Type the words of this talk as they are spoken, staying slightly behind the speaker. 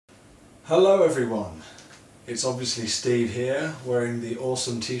Hello everyone, it's obviously Steve here wearing the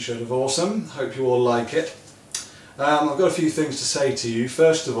awesome t-shirt of awesome. Hope you all like it. I've got a few things to say to you.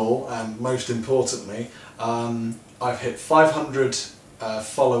 First of all, and most importantly, I've hit 500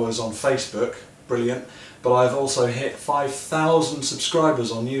 followers on Facebook, brilliant, but I've also hit 5,000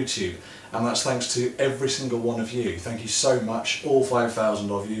 subscribers on YouTube, and that's thanks to every single one of you. Thank you so much, all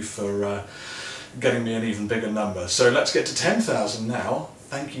 5,000 of you, for getting me an even bigger number. So let's get to 10,000 now.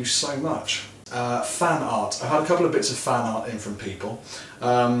 Thank you so much. Fan art. I've had a couple of bits of fan art in from people.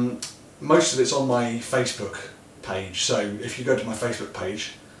 Most of it's on my Facebook page, so if you go to my Facebook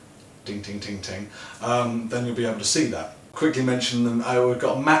page, ding ting ting ting, then you'll be able to see that. Quickly mention them. We've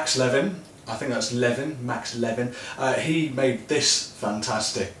got Max Levin, I think that's Levin, Max Levin. He made this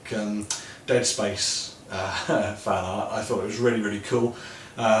fantastic Dead Space fan art. I thought it was really cool.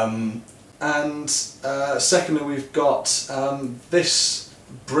 And secondly, we've got this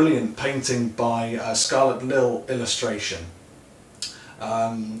brilliant painting by Scarlet Lil Illustration,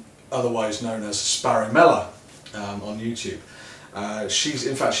 otherwise known as Sparrowmella on YouTube.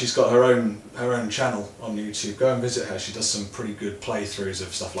 She's got her own channel on YouTube. Go and visit her. She does some pretty good playthroughs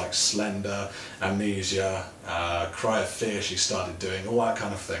of stuff like Slender, Amnesia, Cry of Fear. She started doing all that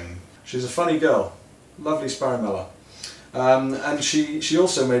kind of thing. She's a funny girl, lovely Sparrowmella. And she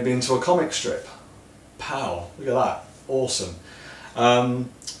also made me into a comic strip. Pow! Look at that, awesome.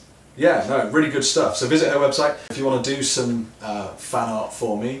 Yeah, no, really good stuff. So visit her website if you want to do some fan art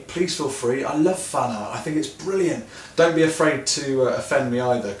for me. Please feel free. I love fan art. I think it's brilliant. Don't be afraid to offend me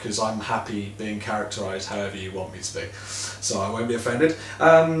either, because I'm happy being characterised however you want me to be. So I won't be offended.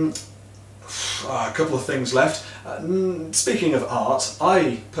 A couple of things left. Speaking of art,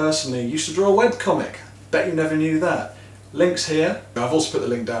 I personally used to draw a webcomic. Bet you never knew that. Links here. I've also put the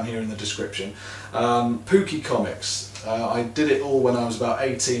link down here in the description. Pookie Comics. I did it all when I was about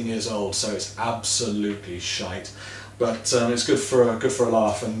 18 years old, so it's absolutely shite. But it's good for a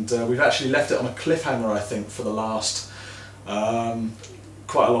laugh, and we've actually left it on a cliffhanger, I think, for the last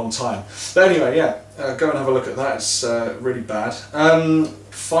quite a long time. But anyway, yeah, go and have a look at that. It's really bad.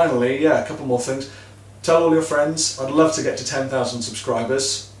 Finally, yeah, a couple more things. Tell all your friends. I'd love to get to 10,000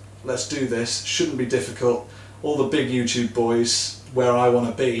 subscribers. Let's do this. Shouldn't be difficult. All the big YouTube boys, where I want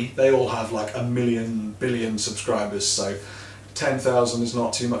to be, they all have like 1 million, billion subscribers, so 10,000 is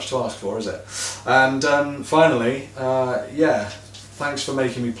not too much to ask for, is it? And finally, yeah, thanks for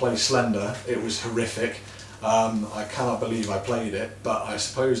making me play Slender. It was horrific. I cannot believe I played it, but I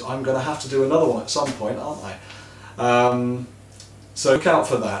suppose I'm going to have to do another one at some point, aren't I? So look out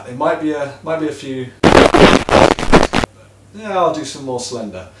for that. It might be a few. Yeah, I'll do some more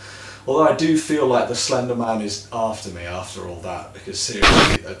Slender. Although I do feel like the Slenderman is after me after all that, because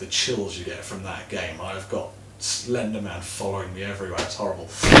seriously, the chills you get from that game, I've got Slenderman following me everywhere, it's horrible.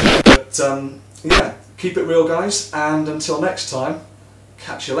 But yeah, keep it real guys, and until next time,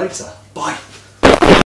 catch you later. Bye!